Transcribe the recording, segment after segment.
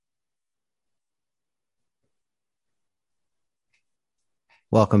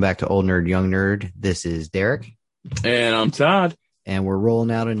Welcome back to Old Nerd, Young Nerd. This is Derek, And I'm Todd. and we're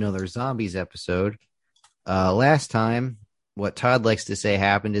rolling out another zombies episode. Last time, what Todd likes to say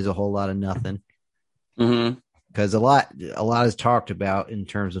happened is a whole lot of nothing Mm-hmm. because a lot is talked about in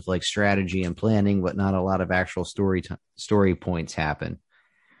terms of like strategy and planning, but not a lot of actual story points happen.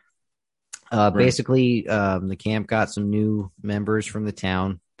 Right. Basically, the camp got some new members from the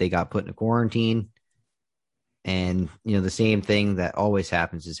town. They got put in a quarantine. And the same thing that always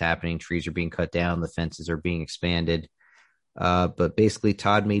happens is happening. Trees are being cut down, the fences are being expanded. But basically,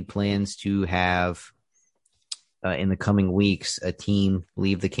 Todd made plans to have in the coming weeks a team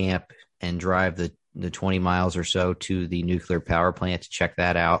leave the camp and drive the 20 miles or so to the nuclear power plant to check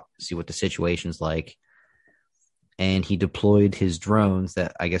that out, see what the situation's like. And he deployed his drones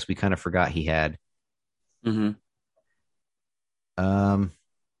that I guess we kind of forgot he had. Mm-hmm. Um,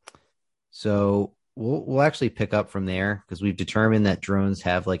 so we'll actually pick up from there because we've determined that drones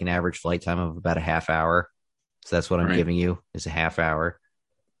have like an average flight time of about a half hour. So that's what I'm Right. giving you is a half hour.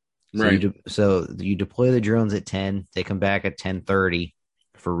 So Right. you deploy the drones at 10. They come back at 10:30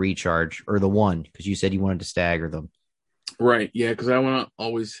 for recharge, or the one because you said you wanted to stagger them. Right. Yeah, because I want to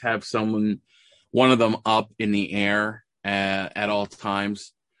always have one of them up in the air at all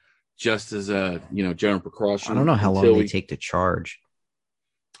times, just as a general I don't precaution know how long until they we. take to charge.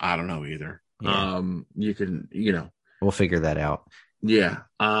 I don't know either. Yeah, You can we'll figure that out. yeah.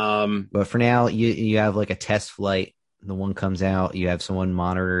 But for now, you have like a test flight. The one comes out. You have someone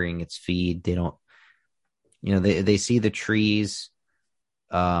monitoring its feed. They don't, they see the trees.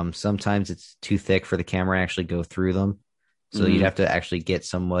 Sometimes it's too thick for the camera to actually go through them. So you'd Mhm. have to actually get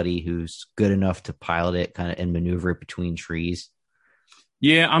somebody who's good enough to pilot it kind of and maneuver it between trees.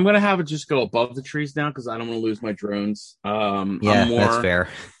 Yeah, I'm gonna have it just go above the trees now because I don't want to lose my drones. Yeah, that's fair.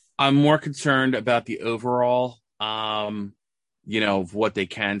 I'm more concerned about the overall, of what they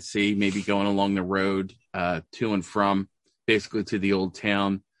can see, maybe going along the road to and from, basically to the old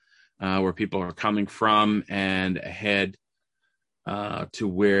town where people are coming from, and ahead to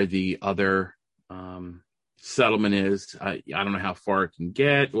where the other settlement is. I don't know how far it can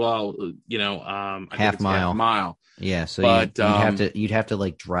get. Well, I think Half it's half a mile. mile, Yeah, so but you'd have to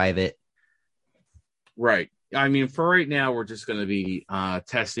like drive it. right. I mean, for right now, we're just going to be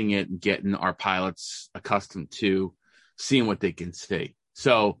testing it and getting our pilots accustomed to seeing what they can see.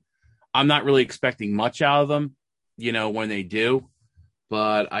 So I'm not really expecting much out of them, when they do,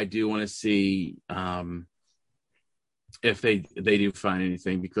 but I do want to see if they do find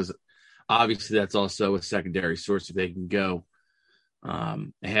anything, because obviously that's also a secondary source. If they can go a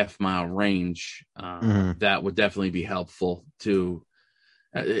half mile range, Mhm. that would definitely be helpful to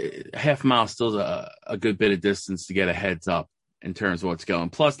half a mile still a good bit of distance to get a heads up in terms of what's going.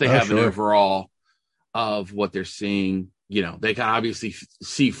 Plus, they Oh, have an sure. overall of what they're seeing. They can obviously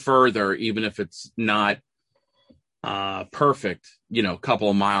see further, even if it's not perfect. A couple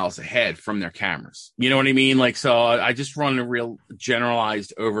of miles ahead from their cameras. You know what I mean? Like, so I just run a real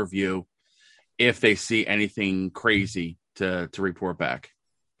generalized overview if they see anything crazy to report back.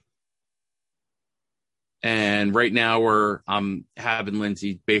 And right now I'm having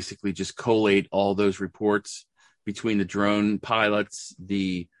Lindsay basically just collate all those reports between the drone pilots,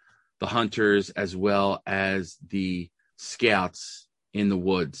 the hunters, as well as the scouts in the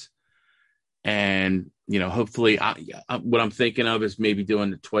woods. And hopefully, what I'm thinking of is maybe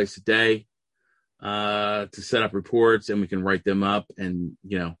doing it twice a day to set up reports, and we can write them up and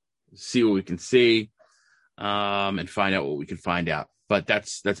see what we can see, and find out what we can find out. But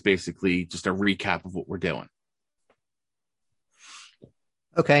that's basically just a recap of what we're doing.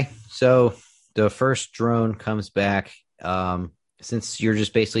 Okay, so the first drone comes back. Since you're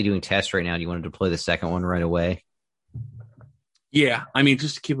just basically doing tests right now, do you want to deploy the second one right away? Yeah, I mean,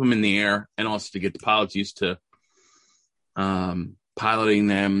 just to keep them in the air, and also to get the pilots used to piloting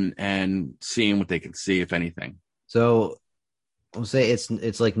them and seeing what they can see, if anything. So we'll say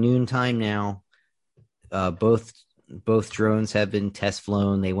it's like noontime now. Both drones have been test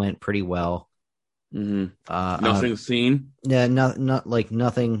flown. They went pretty well. Mm-hmm. Uh, uh Nothing seen. yeah, not like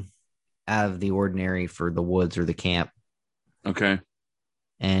nothing out of the ordinary for the woods or the camp. Okay.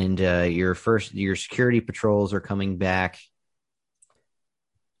 And your security patrols are coming back.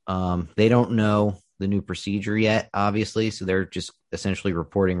 They don't know the new procedure yet, obviously, so they're just essentially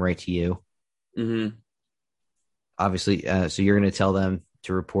reporting right to you. Mm-hmm. Obviously, so you're going to tell them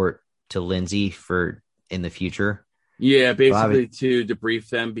to report to Lindsay for in the future. Yeah, So basically to debrief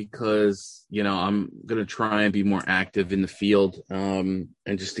them, because I'm gonna try and be more active in the field, and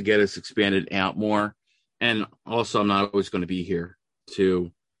just to get us expanded out more. And also, I'm not always going to be here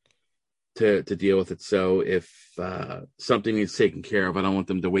to to deal with it. So if something needs taken care of, I don't want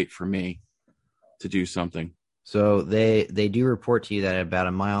them to wait for me to do something. So they do report to you that about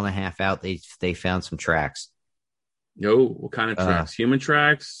a mile and a half out, they found some tracks. No, what kind of tracks? Human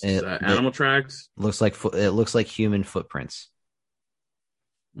tracks, animal tracks. It looks like human footprints,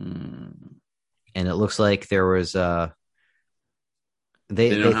 and it looks like there was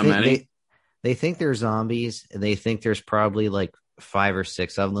They know how many? They think they're zombies. They think there's probably like 5 or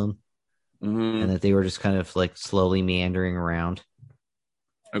 6 of them, and that they were just kind of like slowly meandering around.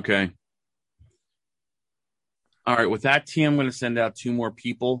 Okay. All right. With that team, I'm going to send out 2 more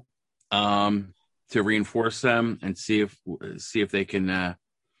people to reinforce them and see if they can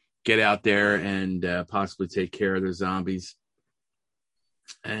get out there and possibly take care of the zombies.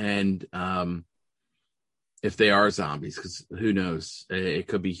 And if they are zombies, because who knows? It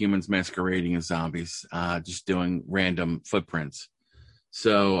could be humans masquerading as zombies, just doing random footprints.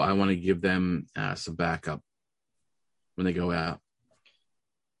 So I want to give them some backup when they go out.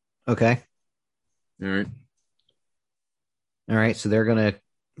 Okay. All right. All right. So they're going to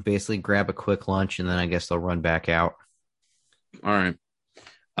basically grab a quick lunch, and then I guess they'll run back out. All right.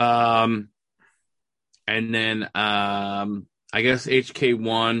 And then I guess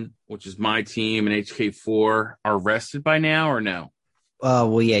HK1, which is my team, and HK4 are rested by now or no?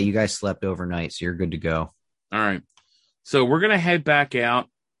 Well, yeah, you guys slept overnight, so you're good to go. All right. So we're going to head back out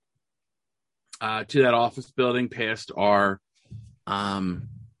to that office building past our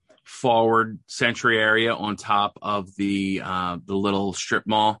forward sentry area on top of the little strip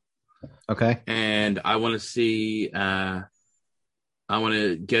mall. Okay. And I want to see, I want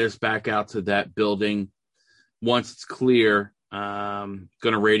to get us back out to that building. Once it's clear, going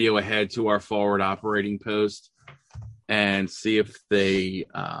to radio ahead to our forward operating post and see if the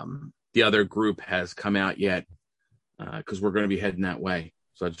other group has come out yet, because we're going to be heading that way.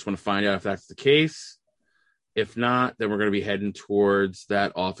 So I just want to find out if that's the case. If not, then we're going to be heading towards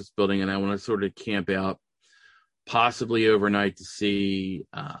that office building, and I want to sort of camp out possibly overnight to see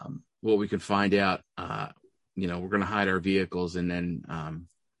what we can find out. We're going to hide our vehicles and then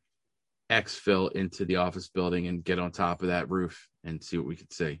exfil into the office building and get on top of that roof and see what we can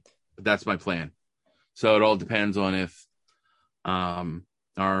see. But that's my plan. So it all depends on if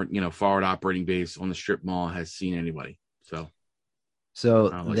our forward operating base on the strip mall has seen anybody. So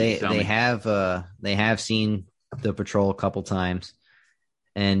they have seen the patrol a couple times,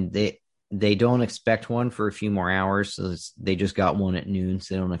 and they don't expect one for a few more hours. So they just got one at noon,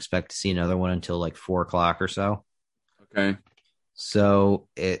 so they don't expect to see another one until like 4:00 or so. Okay. So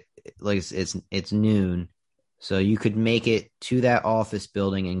it's noon, so you could make it to that office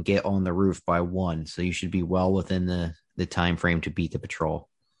building and get on the roof by 1. So you should be well within the time frame to beat the patrol.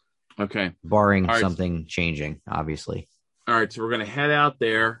 Okay. Barring something changing, obviously. All right, so we're going to head out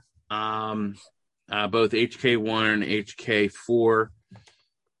there, both HK1 and HK4,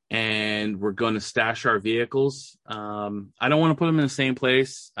 and we're going to stash our vehicles. I don't want to put them in the same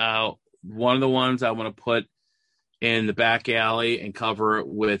place. One of the ones I want to put in the back alley and cover it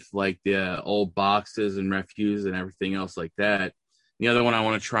with like the old boxes and refuse and everything else like that. The other one I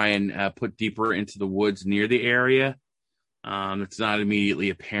want to try and put deeper into the woods near the area. It's not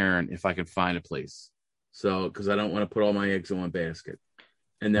immediately apparent if I can find a place. So, because I don't want to put all my eggs in one basket.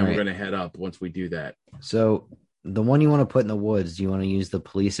 And then we're going to head up once we do that. So, the one you want to put in the woods, do you want to use the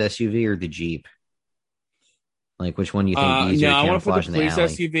police SUV or the Jeep? Like, which one do you think is easier to camouflage in the alley? I want to put the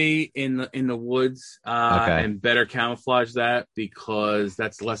police SUV in the woods and better camouflage that, because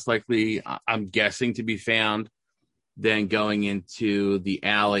that's less likely, I'm guessing, to be found than going into the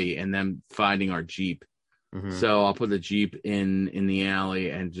alley and then finding our Jeep. Mm-hmm. So I'll put the Jeep in the alley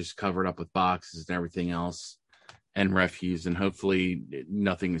and just cover it up with boxes and everything else and refuse, and hopefully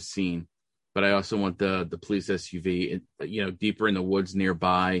nothing is seen. But I also want the police SUV, deeper in the woods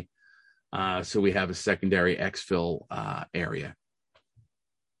nearby, so we have a secondary exfil area.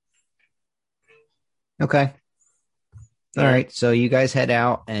 Okay. All right. So you guys head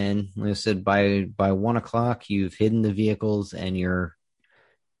out, and like I said, by 1:00, you've hidden the vehicles and you're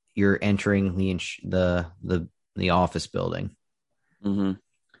entering the office building. Mm-hmm.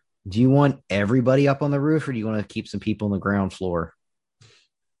 Do you want everybody up on the roof, or do you want to keep some people on the ground floor?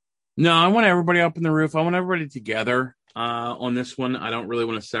 No, I want everybody up on the roof. I want everybody together on this one. I don't really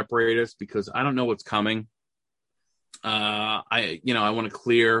want to separate us because I don't know what's coming. I want to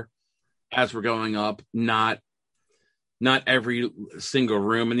clear as we're going up, not every single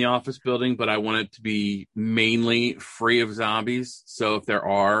room in the office building, but I want it to be mainly free of zombies. So if there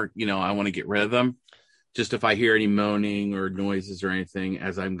are, I want to get rid of them. Just if I hear any moaning or noises or anything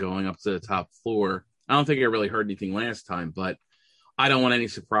as I'm going up to the top floor. I don't think I really heard anything last time, but I don't want any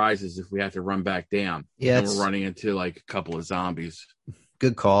surprises if we have to run back down Yeah, and we're it's running into like a couple of zombies.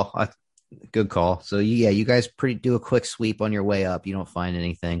 good call. Good call. So yeah, you guys do a quick sweep on your way up. You don't find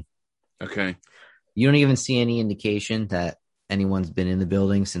anything. Okay. You don't even see any indication that anyone's been in the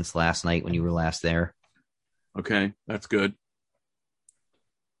building since last night when you were last there. Okay. That's good.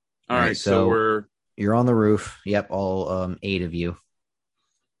 All All right, right. So so we're you're on the roof. Yep, all 8 of you.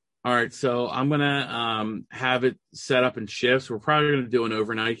 all right. So I'm gonna have it set up in shifts. We're probably gonna do an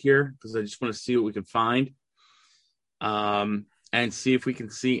overnight here because I just want to see what we can find. And see if we can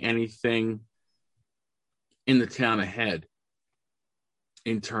see anything in the town ahead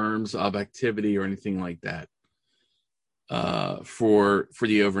in terms of activity or anything like that. For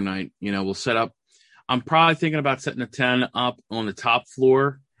the overnight, we'll set up. I'm probably thinking about setting a tent up on the top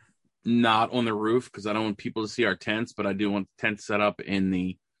floor, not on the roof, because I don't want people to see our tents, but I do want the tent set up in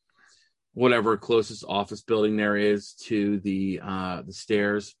the whatever closest office building there is to the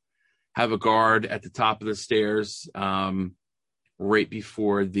stairs. Have a guard at the top of the stairs, right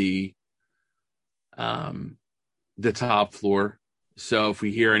before the top floor. So if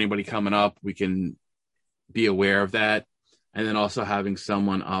we hear anybody coming up, we can be aware of that. And then also having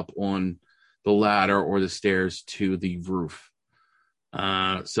someone up on the ladder or the stairs to the roof.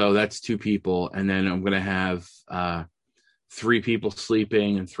 So that's 2 people. And then I'm going to have 3 people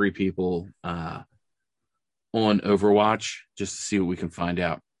sleeping and 3 people on Overwatch just to see what we can find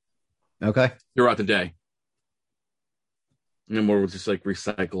out Okay. throughout the day. And then we'll just like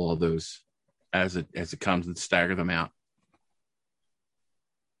recycle all those as it comes and stagger them out.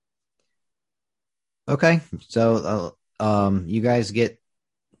 Okay. So you guys get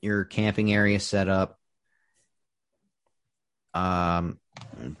your camping area set up.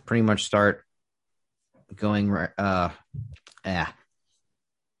 Pretty much start going yeah.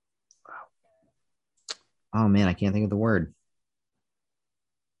 Oh man, I can't think of the word.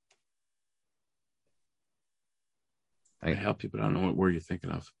 I help you, but I don't know what word you're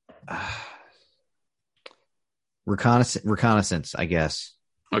thinking of. Reconnaissance, I guess.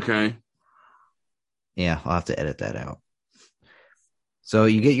 Okay. Yeah, I'll have to edit that out. So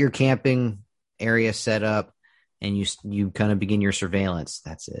you get your camping area set up, and you kind of begin your surveillance.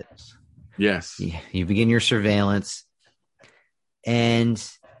 That's it. Yes. You begin your surveillance, and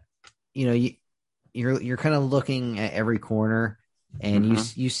you're kind of looking at every corner, and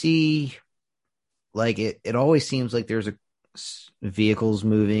you see, like it always seems like there's vehicles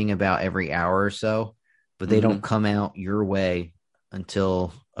moving about every hour or so, but they don't come out your way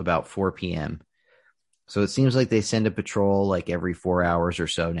until about 4 p.m. So it seems like they send a patrol like every 4 hours or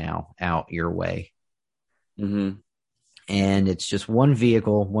so now out your way. Mm-hmm. And it's just one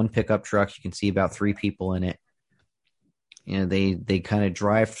vehicle, one pickup truck. You can see about 3 people in it. They kind of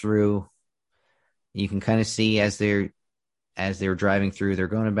drive through. You can kind of see as they're driving through, they're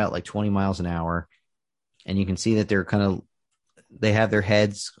going about like 20 miles an hour. And you can see that they have their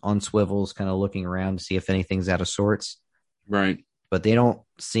heads on swivels, kind of looking around to see if anything's out of sorts. Right. But they don't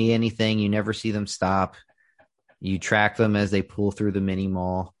see anything. You never see them stop. You track them as they pull through the mini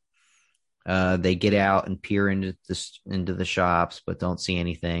mall. They get out and peer into the shops, but don't see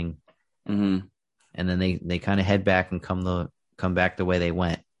anything. Mm-hmm. And then they kind of head back and come back the way they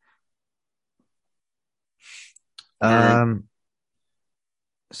went. Right.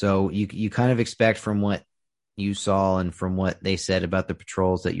 So you kind of expect from what you saw and from what they said about the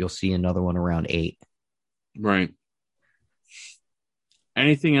patrols that you'll see another one around 8. Right.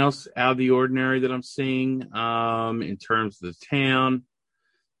 Anything else out of the ordinary that I'm seeing in terms of the town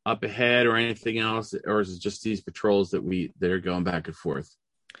up ahead or anything else? Or is it just these patrols that are going back and forth?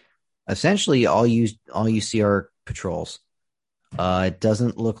 Essentially, all you see are patrols. It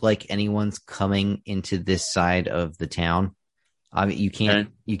doesn't look like anyone's coming into this side of the town. I mean,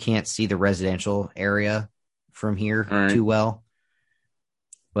 you can't see the residential area from here too well,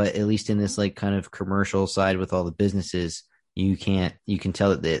 but at least in this like kind of commercial side with all the businesses, you can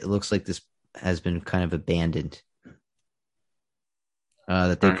tell that it looks like this has been kind of abandoned.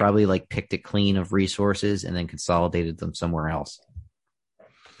 That they probably like picked it clean of resources and then consolidated them somewhere else.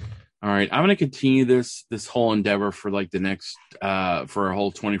 All right, I'm going to continue this whole endeavor for like the next for a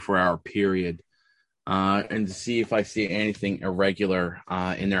whole 24-hour period, and to see if I see anything irregular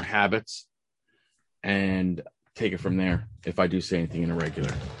in their habits, and take it from there. If I do see anything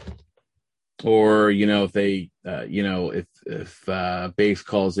irregular, or if they, if base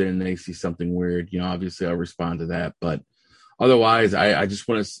calls in and they see something weird, obviously I'll respond to that. But otherwise, I just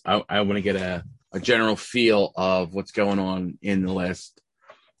want to I want to get a general feel of what's going on in the last.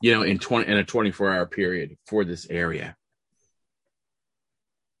 In a 24-hour period for this area.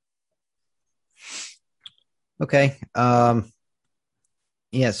 Okay.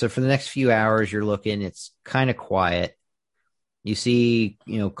 Yeah, so for the next few hours, you're looking, it's kind of quiet. You see,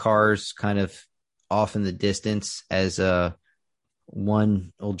 cars kind of off in the distance as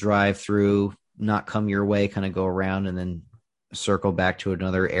one will drive through, not come your way, kind of go around and then circle back to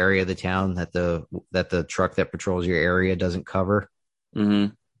another area of the town that the truck that patrols your area doesn't cover.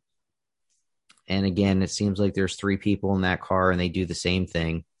 Mm-hmm. And again, it seems like there's three people in that car and they do the same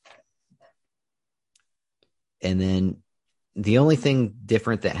thing. And then the only thing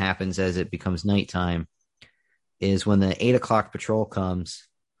different that happens as it becomes nighttime is when the 8 o'clock patrol comes,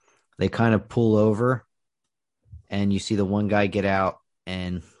 they kind of pull over and you see the one guy get out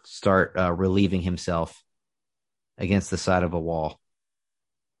and start relieving himself against the side of a wall.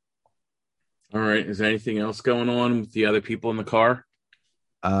 All right. Is there anything else going on with the other people in the car?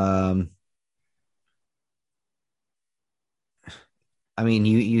 I mean,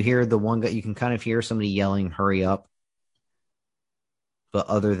 you hear the one guy, you can kind of hear somebody yelling, "Hurry up!" But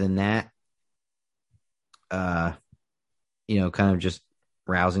other than that, uh, kind of just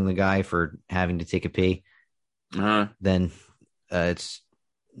rousing the guy for having to take a pee. Uh-huh. Then it's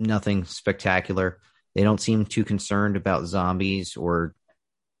nothing spectacular. They don't seem too concerned about zombies, or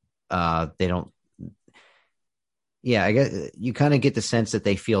they don't. Yeah, I guess you kind of get the sense that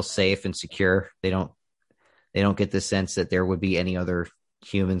they feel safe and secure. They don't get the sense that there would be any other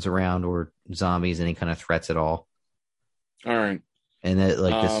humans around or zombies, any kind of threats at all. All right. And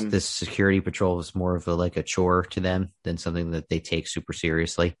that this security patrol is more of a chore to them than something that they take super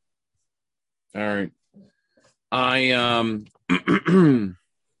seriously. All right. I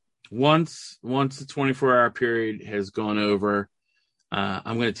once the 24-hour period has gone over,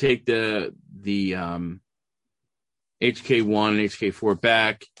 I'm going to take the HK1 and HK4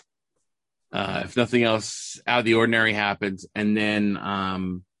 back. If nothing else out of the ordinary happens, and then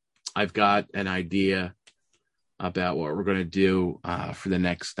I've got an idea about what we're going to do for the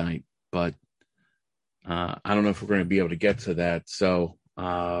next night, but I don't know if we're going to be able to get to that. So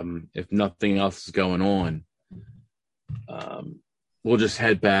if nothing else is going on, we'll just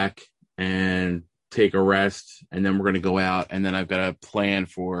head back and take a rest, and then we're going to go out, and then I've got a plan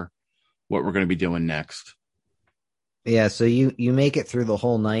for what we're going to be doing next. Yeah, so you make it through the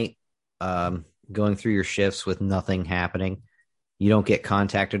whole night, going through your shifts with nothing happening. You don't get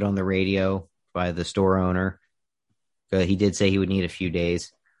contacted on the radio by the store owner. He did say he would need a few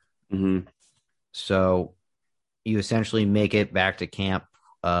days. Mm-hmm. So you essentially make it back to camp,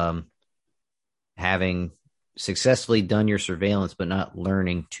 having successfully done your surveillance, but not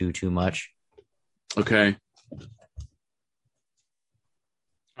learning too much. Okay.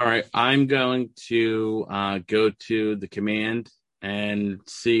 All right. I'm going to go to the command and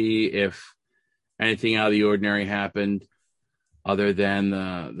see if anything out of the ordinary happened other than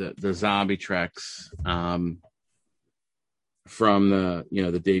the zombie treks from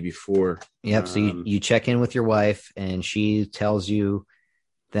the day before. Yep. So you check in with your wife, and she tells you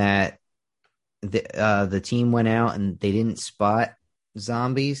that the team went out and they didn't spot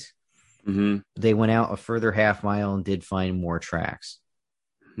zombies. Mm-hmm. They went out a further half mile and did find more tracks.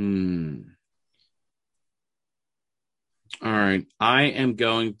 All right. I am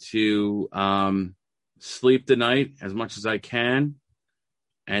going to sleep the night as much as I can.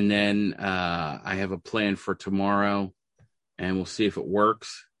 And then I have a plan for tomorrow, and we'll see if it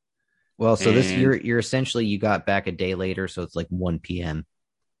works. Well, so this you're essentially, you got back a day later, so it's like 1 p.m.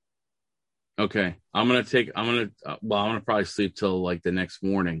 Okay. I'm gonna probably sleep till like the next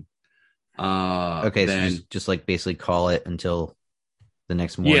morning. Okay, then, so just like basically call it until the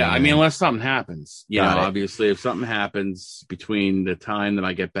next morning. Yeah, I mean, unless something happens. Got it. Obviously, if something happens between the time that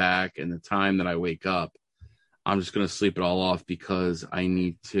I get back and the time that I wake up, I'm just going to sleep it all off, because I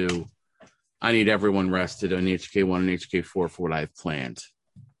need everyone rested on HK1 and HK4 for what I've planned.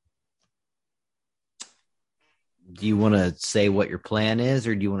 Do you want to say what your plan is,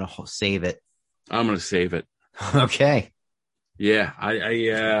 or do you want to save it? I'm going to save it. Okay. Yeah,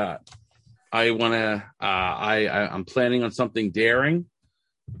 I want to. I'm planning on something daring,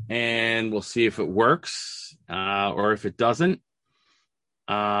 and we'll see if it works or if it doesn't.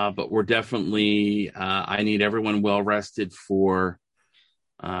 But we're definitely. I need everyone well rested for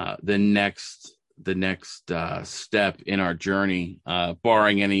the next step in our journey,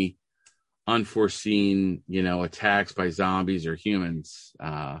 barring any unforeseen, attacks by zombies or humans.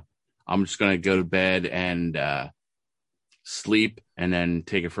 I'm just going to go to bed and sleep, and then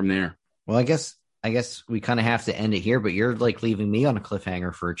take it from there. Well, I guess we kind of have to end it here, but you're like leaving me on a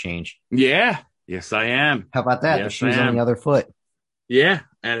cliffhanger for a change. Yeah. Yes, I am. How about that? Yes, the shoe's on the other foot. Yeah.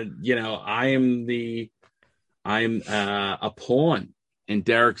 And, I'm a pawn in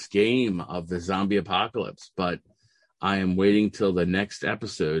Derek's game of the zombie apocalypse, but I am waiting till the next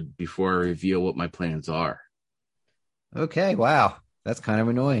episode before I reveal what my plans are. Okay, wow. That's kind of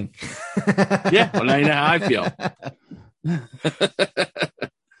annoying. Yeah, well, now you know how I feel.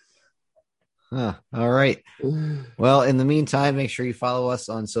 Huh. All right. Well, in the meantime, make sure you follow us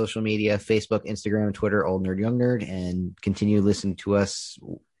on social media, Facebook, Instagram, Twitter, Old Nerd, Young Nerd, and continue listening to us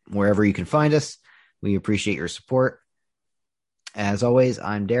wherever you can find us. We appreciate your support. As always,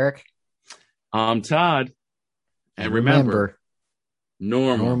 I'm Derek. I'm Todd. And remember,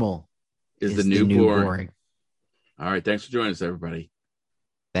 normal is the new boring. All right. Thanks for joining us, everybody.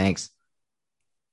 Thanks.